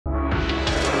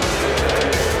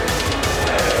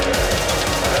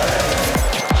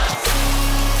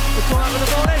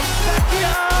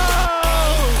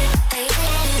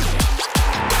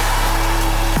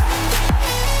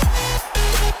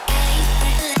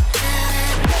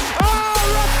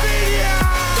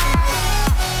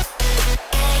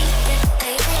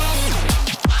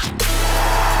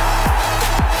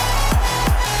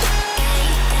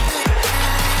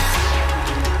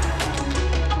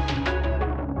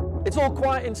It's all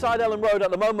quiet inside Ellen Road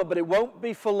at the moment, but it won't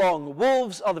be for long.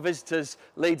 Wolves are the visitors,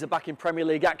 Leeds are back in Premier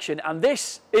League action, and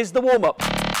this is the warm-up.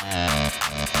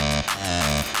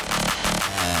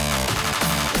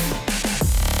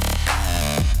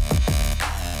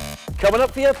 Coming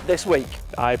up for you this week.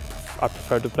 I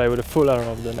prefer to play with a full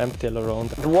around than empty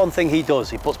around. The one thing he does,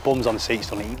 he puts bums on the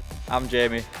seats, doesn't he? I'm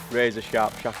Jamie, razor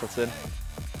sharp Shackleton.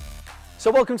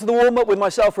 So welcome to the warm-up with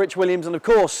myself, Rich Williams, and of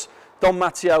course, Dom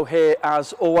Matteo here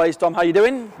as always. Dom, how you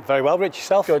doing? Very well, Rich,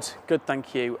 yourself? Good,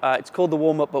 thank you. It's called the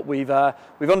warm-up, but we've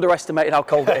underestimated how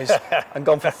cold it is and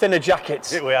gone for thinner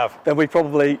jackets We have. than we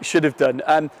probably should have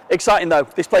done. Exciting though,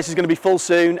 this place is going to be full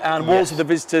soon, and Wolves are the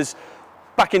visitors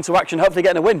back into action, hopefully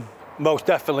getting a win. Most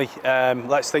definitely.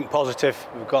 Let's think positive.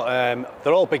 We've got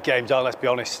they're all big games, let's be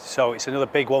honest. So it's another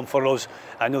big one for us.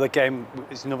 Another game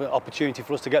is another opportunity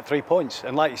for us to get 3 points.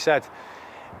 And like you said,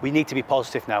 we need to be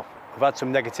positive now. We've had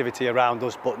some negativity around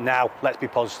us, but now let's be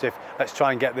positive. Let's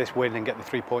try and get this win and get the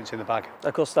 3 points in the bag.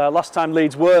 Of course, last time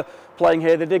Leeds were playing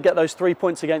here, they did get those 3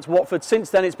 points against Watford.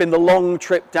 Since then, it's been the long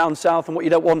trip down south, and what you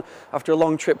don't want after a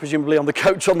long trip, presumably on the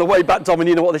coach on the way back, Dom, and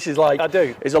you know what this is like. I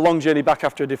do. It's a long journey back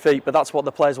after a defeat, but that's what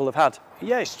the players will have had.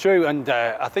 Yeah, it's true, and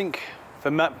I think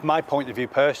from my point of view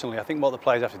personally, I think what the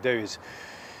players have to do is,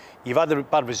 you've had a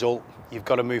bad result, you've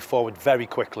got to move forward very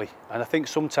quickly. And I think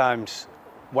sometimes,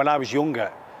 when I was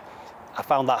younger, I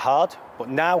found that hard, but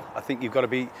now I think you've got to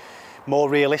be more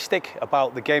realistic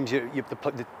about the games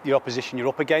your opposition you're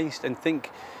up against, and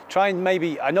try and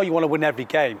maybe, I know you want to win every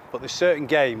game, but there's certain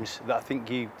games that I think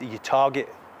you target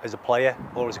as a player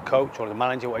or as a coach or as a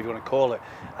manager, whatever you want to call it,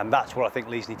 and that's what I think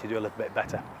Leeds need to do a little bit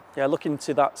better. Yeah, looking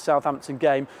to that Southampton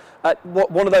game,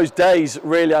 one of those days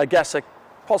really, I guess,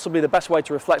 possibly the best way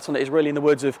to reflect on it is really in the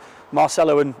words of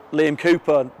Marcelo and Liam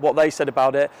Cooper and what they said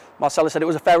about it. Marcelo said it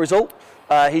was a fair result.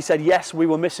 He said, yes, we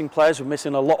were missing players, we're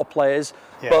missing a lot of players,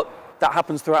 but that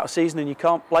happens throughout a season and you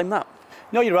can't blame that.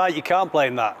 No, you're right, you can't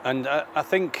blame that. And I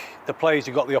think the players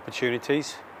who got the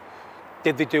opportunities,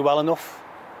 did they do well enough?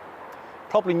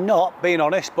 Probably not, being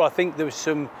honest, but I think there was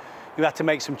you had to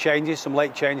make some changes, some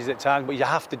late changes at times, but you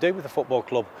have to do with the football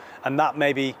club. And that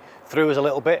maybe threw us a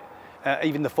little bit.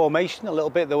 Even the formation a little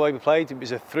bit, the way we played, it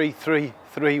was a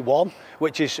 3-3-3-1,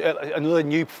 which is another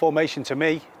new formation to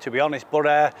me, to be honest.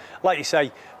 But like you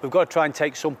say, we've got to try and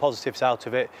take some positives out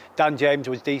of it. Dan James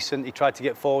was decent, he tried to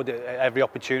get forward at every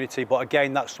opportunity, but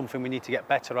again, that's something we need to get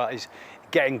better at, is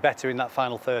getting better in that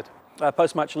final third.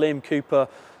 Post-match, Liam Cooper,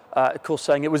 of course,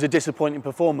 saying it was a disappointing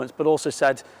performance, but also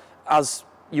said, as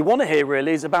you want to hear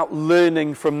really, is about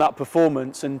learning from that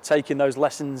performance and taking those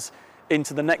lessons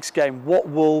into the next game. What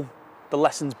will the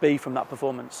lessons be from that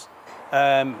performance?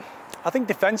 I think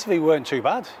defensively we weren't too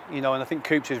bad, and I think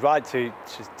Coops is right to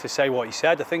say what he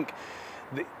said. I think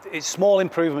it's small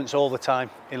improvements all the time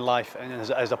in life and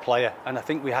as a player, and I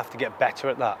think we have to get better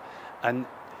at that. And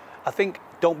I think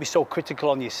don't be so critical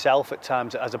on yourself at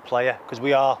times as a player, because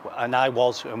we are, and I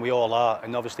was, and we all are.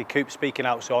 And obviously Coops speaking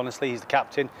out so honestly, he's the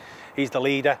captain, he's the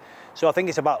leader. So I think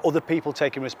it's about other people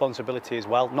taking responsibility as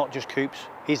well, not just Coops.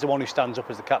 He's the one who stands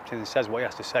up as the captain and says what he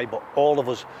has to say, but all of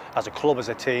us as a club, as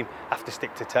a team, have to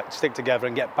stick together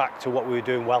and get back to what we were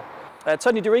doing well.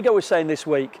 Tony Dorigo was saying this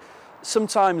week,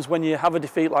 sometimes when you have a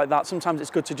defeat like that, sometimes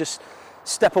it's good to just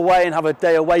step away and have a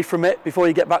day away from it before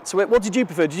you get back to it. What did you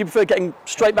prefer? Did you prefer getting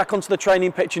straight back onto the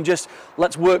training pitch and just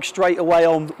let's work straight away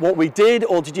on what we did,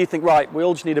 or did you think, right, we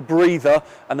all just need a breather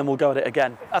and then we'll go at it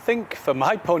again? I think from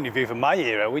my point of view, from my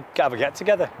era, we'd have a get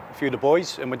together, a few of the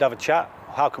boys, and we'd have a chat.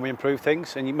 How can we improve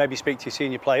things? And you maybe speak to your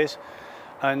senior players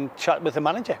and chat with the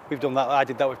manager. We've done that. I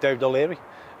did that with David O'Leary.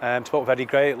 Spoke with Eddie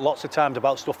Gray lots of times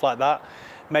about stuff like that.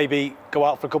 Maybe go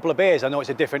out for a couple of beers. I know it's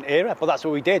a different era, but that's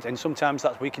what we did. And sometimes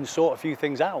we can sort a few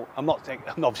things out. I'm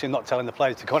obviously not telling the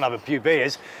players to go and have a few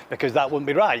beers, because that wouldn't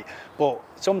be right. But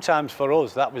sometimes for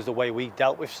us, that was the way we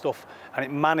dealt with stuff, and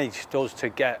it managed us to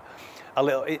get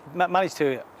it managed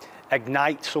to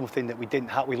ignite something that we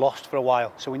didn't have, we lost for a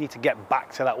while. So we need to get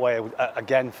back to that way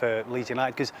again for Leeds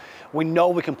United, because we know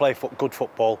we can play good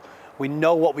football. We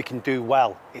know what we can do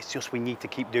well. It's just we need to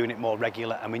keep doing it more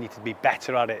regular, and we need to be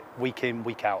better at it week in,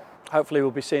 week out. Hopefully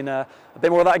we'll be seeing a bit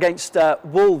more of that against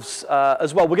Wolves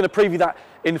as well. We're going to preview that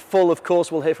in full, of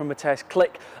course. We'll hear from Mateusz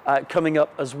Klich coming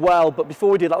up as well. But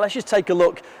before we do that, let's just take a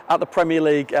look at the Premier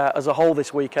League as a whole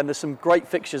this weekend. There's some great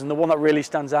fixtures, and the one that really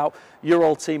stands out, your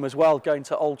old team as well, going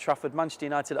to Old Trafford, Manchester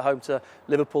United at home to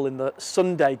Liverpool in the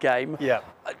Sunday game. Yeah.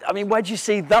 I mean, where do you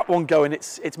see that one going?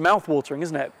 It's mouth-watering,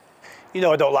 isn't it? You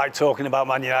know, I don't like talking about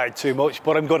Man United too much,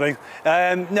 but I'm going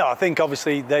to. No, I think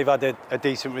obviously they've had a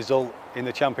decent result in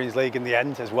the Champions League in the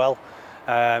end as well,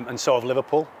 and so have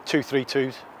Liverpool.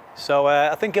 2-3-2 So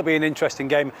I think it'll be an interesting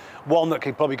game, one that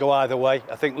could probably go either way.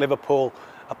 I think Liverpool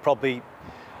are probably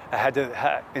ahead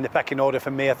in the pecking order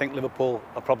for me. I think Liverpool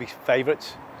are probably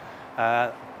favourites,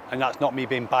 and that's not me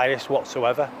being biased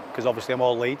whatsoever, because obviously I'm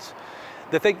all Leeds.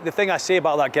 The thing I see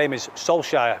about that game is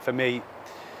Solskjaer, for me,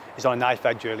 is on a knife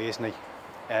edge really, isn't he?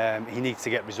 He needs to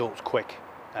get results quick.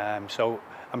 So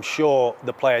I'm sure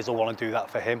the players will want to do that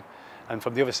for him. And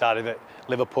from the other side of it,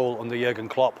 Liverpool under Jurgen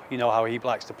Klopp, you know how he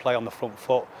likes to play on the front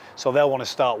foot. So they'll want to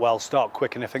start well, start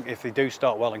quick, and I think if they do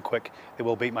start well and quick, they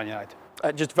will beat Man United.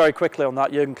 Just very quickly on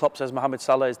that, Jurgen Klopp says Mohamed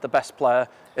Salah is the best player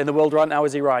in the world right now.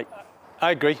 Is he right?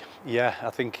 I agree. Yeah, I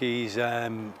think he's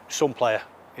some player.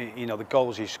 You know, the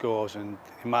goals he scores and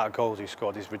the amount of goals he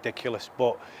scored is ridiculous.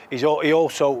 But he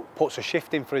also puts a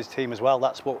shift in for his team as well.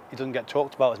 That's what he doesn't get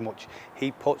talked about as much.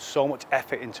 He puts so much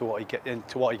effort into what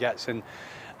he gets, and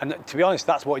to be honest,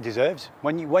 that's what he deserves.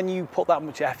 When you put that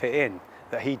much effort in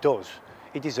that he does,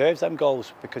 he deserves them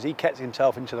goals because he gets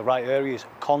himself into the right areas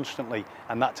constantly,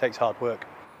 and that takes hard work.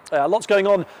 Lots going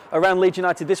on around Leeds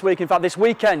United this week. In fact, this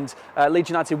weekend, Leeds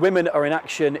United women are in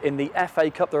action in the FA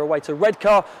Cup. They're away to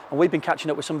Redcar, and we've been catching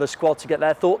up with some of the squad to get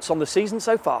their thoughts on the season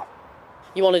so far.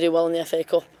 You want to do well in the FA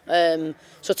Cup,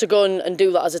 so to go and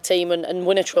do that as a team and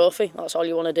win a trophy, that's all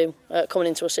you want to do coming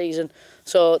into a season.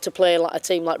 So to play like a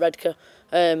team like Redcar,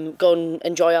 go and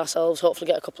enjoy ourselves, hopefully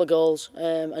get a couple of goals,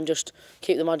 and just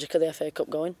keep the magic of the FA Cup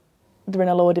going. They're in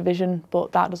a lower division,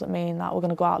 but that doesn't mean that we're going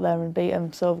to go out there and beat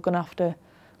them. So we're going to have to,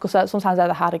 because sometimes they're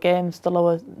the harder games, the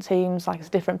lower teams, like it's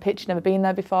a different pitch, never been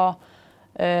there before.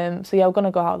 So yeah, we're going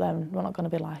to go out there and we're not going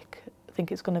to be like, I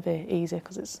think it's going to be easy,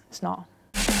 because it's not.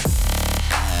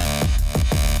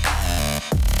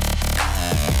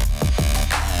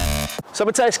 So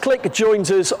Mateusz Klich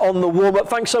joins us on the warm-up.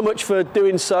 Thanks so much for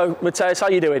doing so, Mateusz. How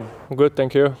are you doing? I'm good,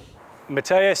 thank you.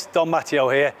 Mateusz, Dom Matteo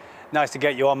here. Nice to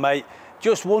get you on, mate.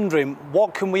 Just wondering,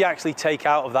 what can we actually take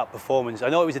out of that performance? I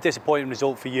know it was a disappointing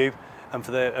result for you and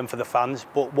for the fans,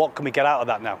 but what can we get out of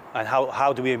that now? And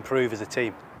how do we improve as a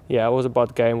team? Yeah, it was a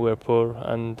bad game. We were poor,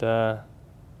 and the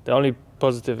only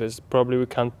positive is probably we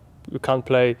can't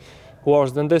play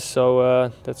worse than this.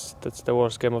 So that's the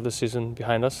worst game of the season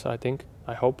behind us, I think.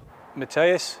 I hope.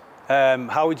 Mateusz,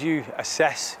 how would you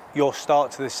assess your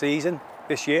start to the season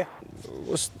this year? It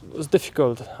was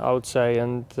difficult, I would say,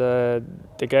 and the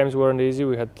games weren't easy.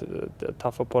 We had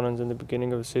tough opponents in the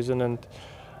beginning of the season,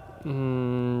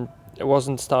 and it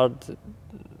wasn't started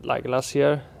like last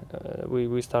year.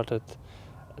 We started,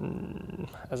 can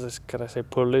I say,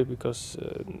 poorly, because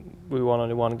we won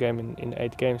only one game in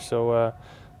 8 games. So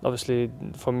obviously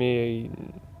for me,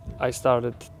 I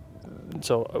started.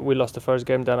 So we lost the first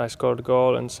game, then I scored a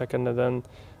goal, and second, and then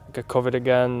I got COVID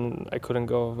again. I couldn't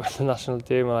go with the national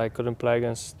team, and I couldn't play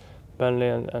against Burnley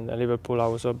and Liverpool. I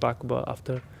was back, but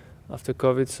after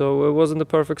COVID, so it wasn't a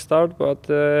perfect start. But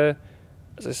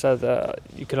as I said,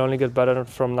 you can only get better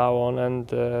from now on,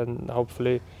 and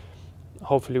hopefully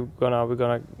we're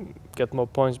gonna get more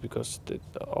points, because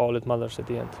all it matters at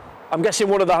the end. I'm guessing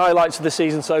one of the highlights of the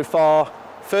season so far.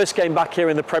 First game back here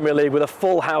in the Premier League with a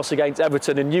full house against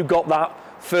Everton, and you got that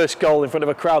first goal in front of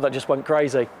a crowd that just went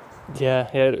crazy. Yeah,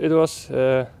 it was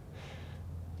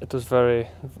very,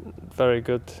 very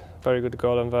good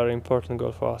goal, and very important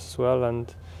goal for us as well.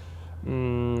 And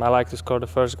I like to score the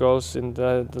first goals. In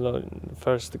the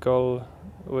first goal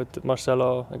with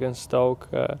Marcelo against Stoke,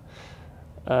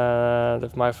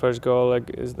 my first goal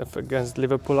is against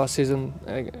Liverpool last season,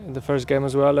 in the first game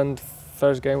as well, and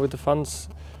first game with the fans.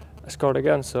 I scored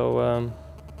again, so I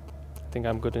think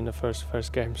I'm good in the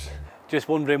first games. Just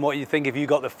wondering what you think if you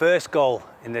got the first goal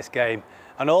in this game,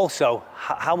 and also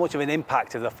how much of an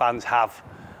impact do the fans have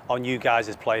on you guys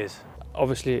as players?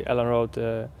 Obviously, Ellen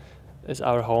Road is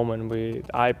our home, and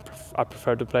I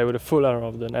prefer to play with a full Ellen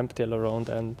Road than empty Ellen Road,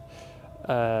 and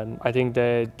I think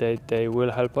they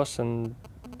will help us, and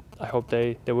I hope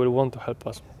they will want to help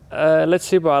us. Let's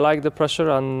see, but I like the pressure,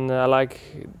 and I like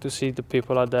to see the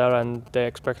people out there, and they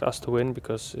expect us to win,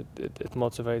 because it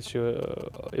motivates you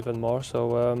even more.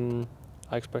 So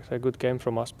I expect a good game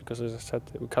from us, because, as I said,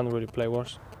 we can't really play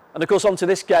worse. And of course, on to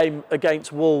this game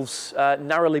against Wolves.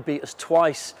 Narrowly beat us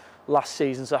twice last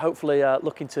season, so hopefully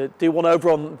looking to do one over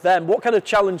on them. What kind of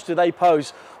challenge do they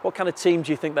pose? What kind of team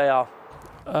do you think they are?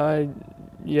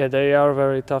 Yeah, they are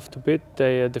very tough to beat.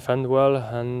 They defend well,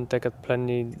 and they got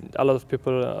a lot of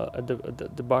people at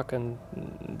the back and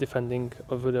defending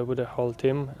with the whole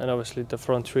team. And obviously the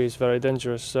front three is very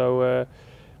dangerous. So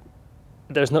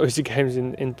there's no easy games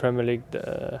in Premier League.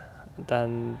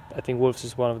 Then I think Wolves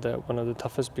is one of the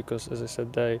toughest, because, as I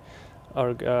said, they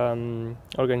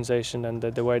organisation and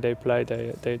the way they play.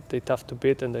 They tough to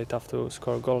beat and they tough to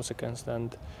score goals against.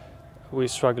 And we're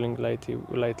struggling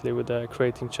lately with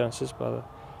creating chances, but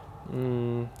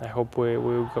I hope we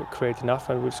will create enough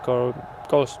and we'll score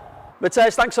goals.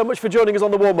 Mateusz, thanks so much for joining us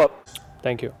on the warm-up.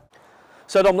 Thank you.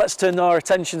 So Dom, let's turn our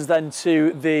attentions then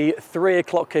to the 3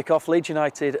 o'clock kick-off, Leeds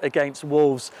United against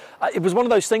Wolves. It was one of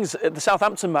those things at the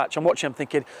Southampton match. I'm watching, I'm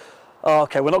thinking, oh,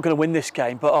 OK, we're not going to win this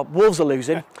game, but Wolves are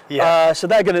losing. Yeah. So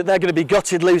they're going to be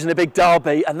gutted losing a big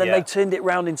derby, and then Yeah. they turned it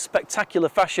round in spectacular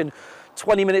fashion.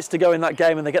 20 minutes to go in that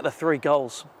game, and they get the 3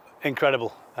 goals.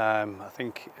 Incredible. I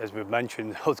think, as we've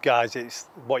mentioned, those guys, it's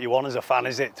what you want as a fan,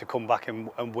 is it? To come back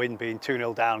and win, being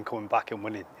 2-0 down, coming back and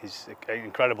winning is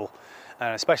incredible.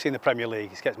 Especially in the Premier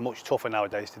League, it gets much tougher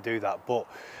nowadays to do that. But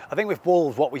I think with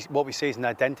Wolves, what we see is an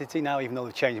identity now. Even though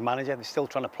they've changed manager, they're still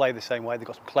trying to play the same way. They've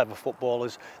got some clever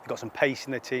footballers, they've got some pace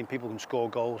in their team. People can score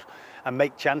goals and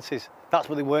make chances. That's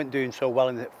what they weren't doing so well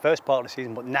in the first part of the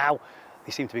season. But now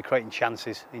they seem to be creating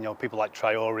chances. You know, people like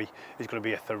Traore, who's going to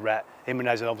be a threat.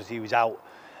 Jimenez, obviously, he was out,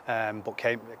 but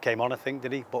came on, I think,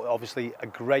 did he? But obviously, a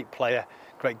great player,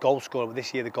 great goal scorer. But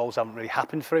this year, the goals haven't really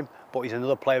happened for him. But he's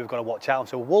another player we've got to watch out.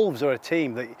 So Wolves are a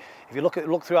team that, if you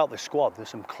look throughout the squad, there's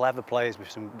some clever players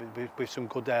with some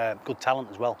good talent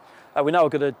as well. We now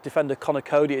got a defender, Conor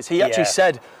Cody. He actually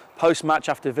said post-match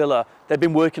after Villa, they've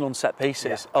been working on set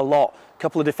pieces a lot. A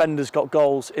couple of defenders got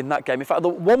goals in that game. In fact, the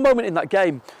one moment in that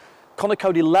game, Conor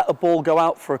Cody let a ball go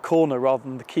out for a corner rather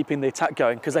than keeping the attack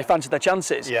going because they fancied their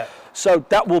chances. Yeah. So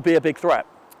that will be a big threat.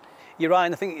 You're right,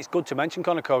 and I think it's good to mention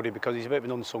Conor Cody because he's a bit of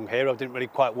an unsung hero. Didn't really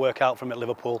quite work out for him at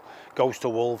Liverpool. Goes to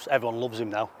Wolves. Everyone loves him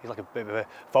now. He's like a bit of a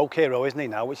folk hero, isn't he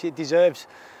now? Which he deserves.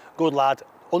 Good lad.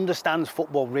 Understands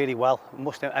football really well. I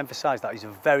must emphasise that he's a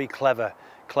very clever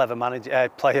player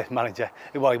manager.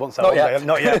 Well, he wants that.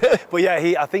 Not yet. But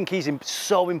yeah, I think he's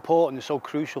so important and so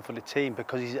crucial for the team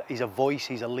because he's a voice,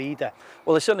 he's a leader.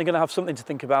 Well, they're certainly going to have something to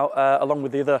think about along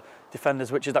with the other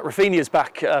defenders, which is that Rafinha's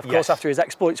back, of course, after his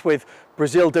exploits with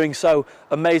Brazil doing so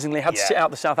amazingly. Had to sit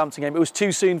out the Southampton game. It was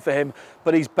too soon for him,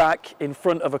 but he's back in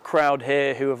front of a crowd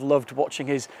here who have loved watching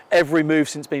his every move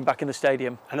since being back in the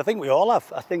stadium. And I think we all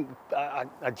have. I think, I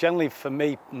generally, from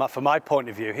my point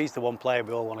of view, he's the one player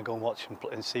we all want to go and watch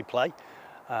and see play.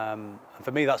 And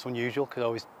for me, that's unusual because I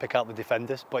always pick out the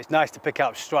defenders. But it's nice to pick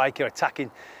out striker,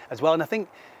 attacking as well. And I think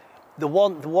the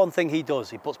one thing he does,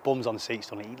 he puts bums on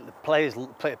seats.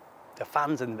 The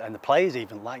fans and the players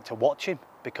even like to watch him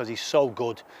because he's so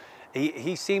good.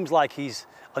 He seems like he's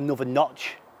another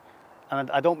notch. And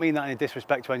I don't mean that in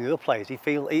disrespect to any of the other players.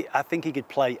 I think he could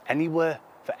play anywhere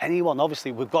for anyone.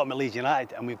 Obviously, we've got him at Leeds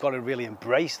United and we've got to really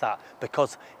embrace that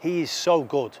because he is so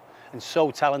good and so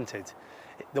talented.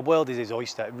 The world is his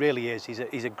oyster, it really is.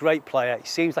 He's a great player. He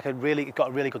seems like he's got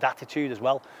a really good attitude as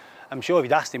well. I'm sure if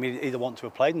you'd asked him, he'd either want to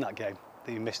have played in that game,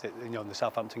 that he missed it, in the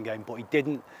Southampton game, but he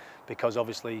didn't because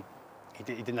obviously he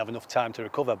didn't have enough time to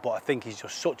recover. But I think he's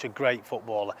just such a great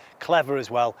footballer, clever as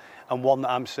well, and one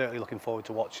that I'm certainly looking forward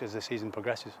to watch as the season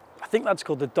progresses. I think that's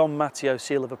called the Dom Matteo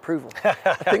seal of approval.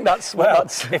 I think that's what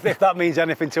that's... if that means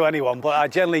anything to anyone, but I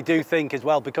generally do think as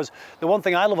well, because the one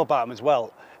thing I love about him as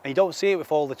well, and you don't see it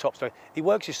with all the top stars, he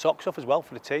works his socks off as well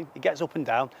for the team. He gets up and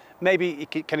down. Maybe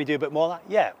can he do a bit more of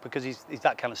that? Yeah, because he's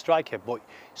that kind of striker. But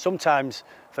sometimes,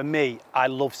 for me, I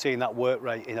love seeing that work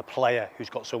rate in a player who's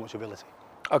got so much ability.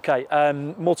 OK,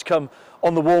 more to come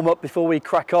on the warm-up before we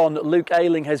crack on. Luke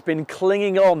Ayling has been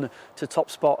clinging on to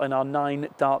top spot in our 9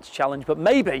 darts challenge, but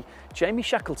maybe Jamie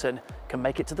Shackleton can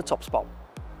make it to the top spot.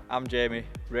 I'm Jamie,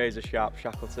 razor sharp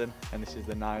Shackleton, and this is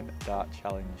the 9 dart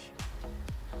challenge.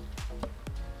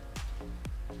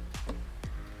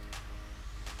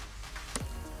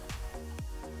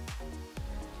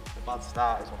 A bad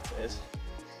start is what it is.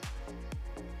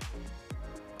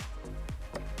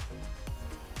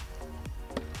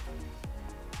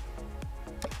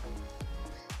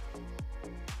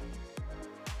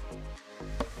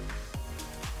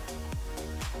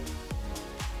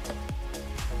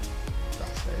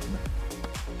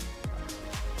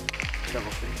 Level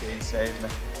 15 saved me.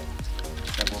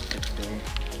 Level 15.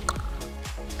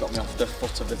 Got me off the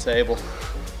foot of the table.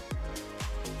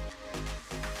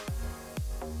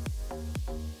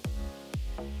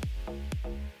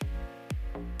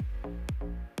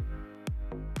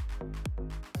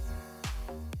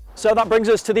 So that brings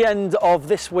us to the end of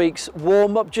this week's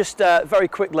warm-up. Just very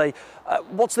quickly,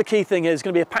 what's the key thing here? It's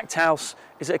going to be a packed house.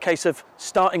 Is it a case of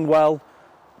starting well,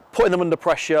 putting them under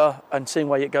pressure and seeing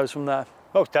where it goes from there?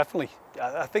 Most definitely.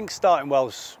 I think starting well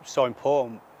is so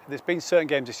important. There's been certain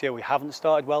games this year we haven't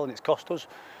started well and it's cost us.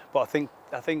 But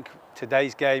I think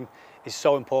today's game, is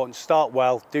so important. Start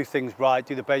well, do things right,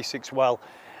 do the basics well,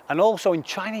 and also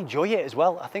try and enjoy it as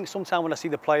well. I think sometimes when I see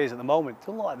the players at the moment, they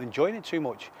don't look like they're enjoying it too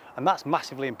much, and that's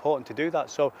massively important to do that.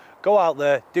 So go out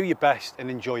there, do your best and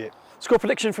enjoy it. Score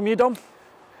prediction from you, Dom?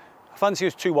 I fancy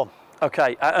us 2-1.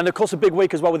 Okay, and of course a big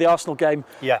week as well with the Arsenal game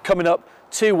coming up.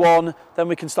 2-1, then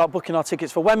we can start booking our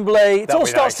tickets for Wembley. It all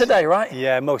starts today, right?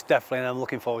 Yeah, most definitely, and I'm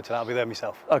looking forward to that. I'll be there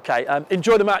myself. Okay,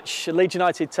 enjoy the match. Leeds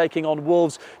United taking on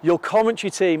Wolves. Your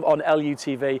commentary team on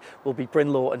LUTV will be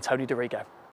Bryn Law and Tony DeRigo.